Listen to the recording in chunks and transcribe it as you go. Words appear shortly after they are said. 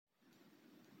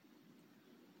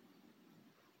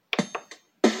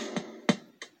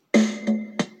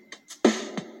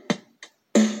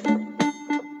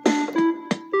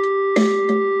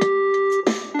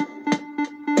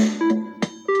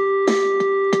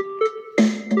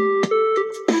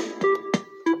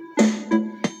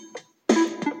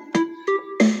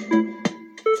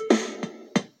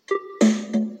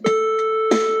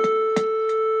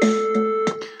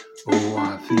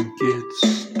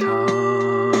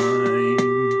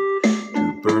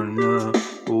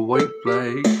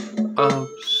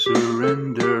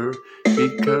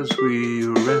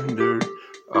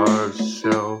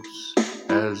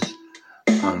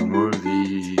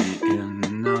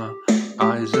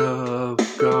of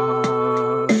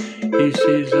God. He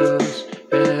sees us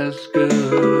as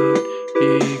good.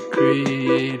 He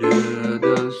created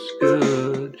us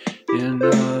good. In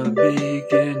the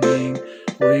beginning,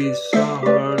 we saw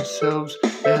ourselves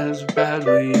as bad.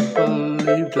 We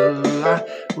believed a lie.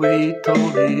 We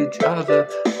told each other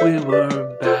we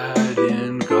were bad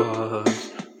in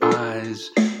God's eyes.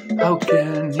 How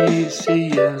can He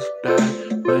see us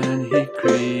bad when He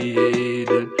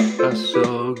created us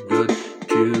so good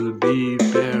to be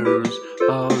bearers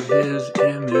of His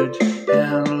image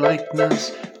and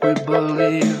likeness? We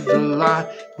believed the lie.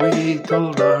 We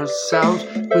told ourselves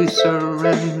we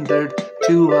surrendered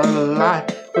to a lie.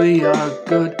 We are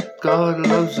good. God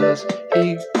loves us.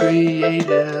 He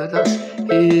created us.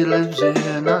 He lives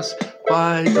in us.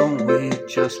 Why don't we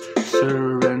just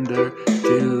surrender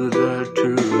to the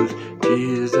truth?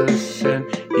 Jesus and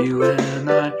you and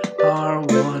I are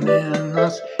one in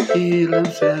us. He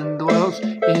lives and dwells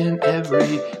in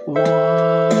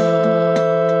everyone.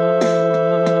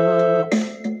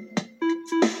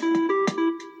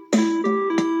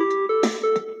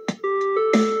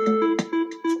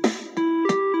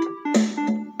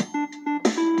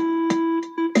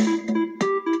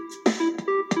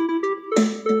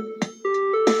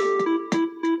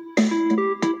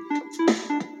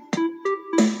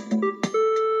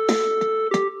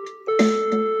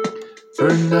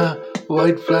 Burn the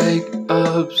white flag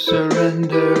of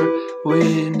surrender.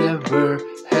 We never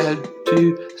had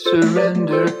to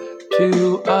surrender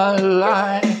to a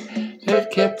lie that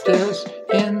kept us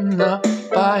in the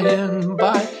by and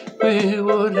by. We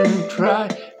wouldn't try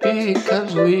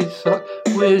because we thought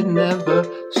we'd never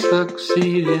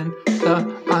succeed in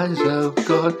the eyes of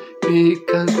God,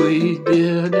 because we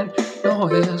didn't know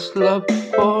His love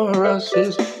for us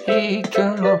is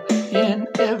eternal in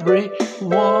everyone.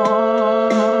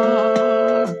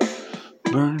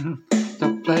 Burn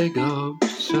the flag of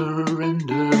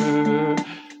surrender.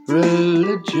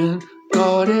 Religion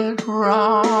got it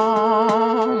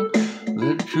wrong.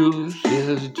 The truth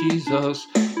is Jesus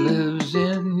lives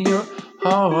in your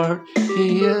heart.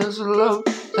 He is love,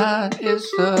 that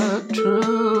is the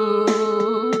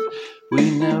truth.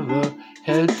 We never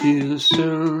had to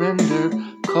surrender,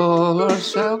 call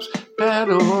ourselves bad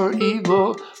or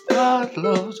evil. God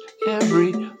loves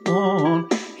everyone.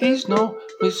 He's no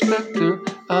respecter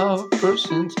of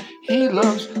persons. He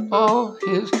loves all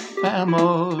His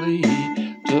family.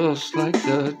 Just like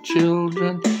the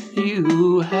children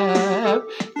you have,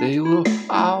 they will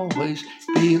always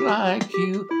be like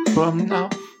you from now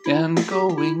and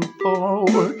going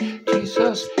forward.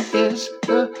 Jesus is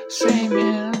the same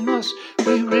in us.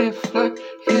 We reflect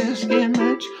His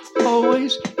image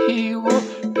always. He will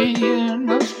be in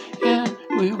us and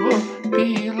we will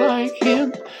be like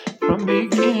Him from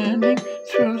beginning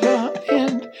through the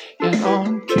end and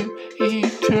on to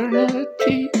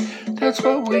eternity. That's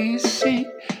what we see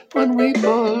when we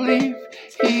believe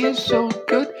He is so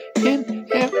good in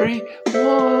everyone.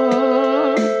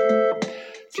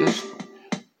 Just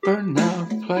burn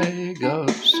the flag of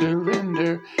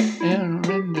surrender and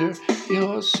render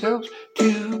yourselves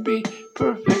to be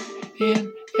perfect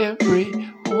in every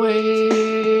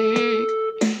way.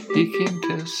 He came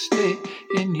to stay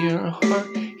in your heart.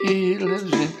 He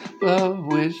lives in love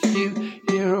with you.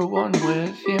 You're one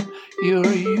with Him. Your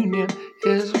union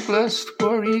is blessed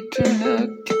for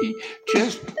eternity.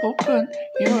 Just open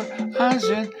your eyes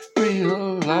and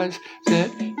realize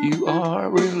that you are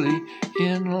really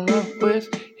in love with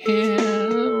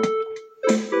Him.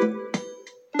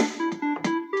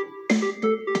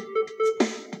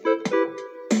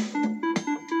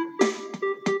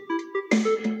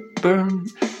 Burn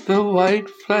the white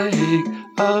flag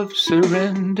of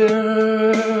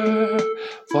surrender.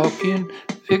 Walk in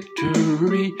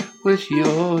victory with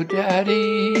your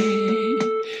daddy.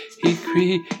 He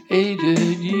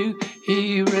created you.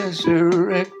 He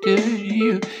resurrected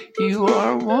you. You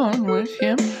are one with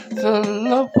Him. The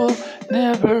love will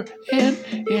never end.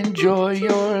 Enjoy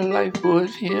your life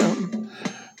with Him.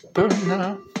 Burn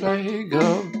the flag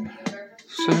of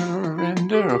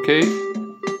surrender. Okay.